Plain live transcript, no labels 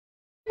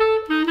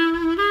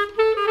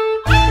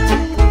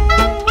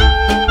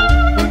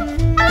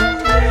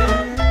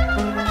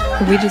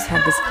we just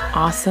had this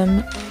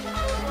awesome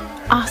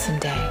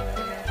day.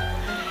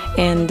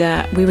 And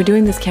we were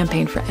doing this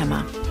campaign for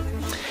Emma.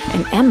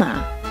 And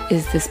Emma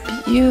is this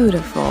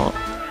beautiful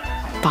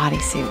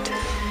bodysuit.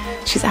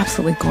 She's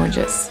absolutely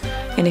gorgeous.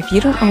 And if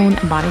you don't own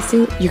a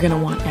bodysuit, you're gonna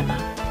want Emma.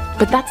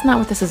 But that's not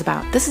what this is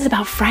about. This is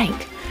about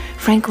Frank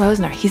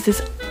Rosner. He's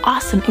this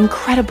awesome,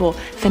 incredible,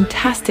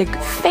 fantastic,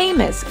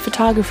 famous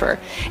photographer.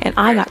 And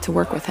I got to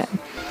work with him.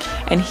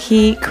 And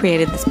he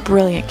created this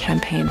brilliant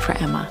campaign for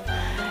Emma.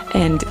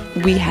 And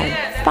we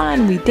had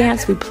fun, we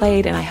danced, we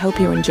played, and I hope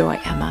you enjoy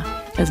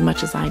Emma as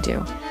much as I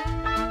do.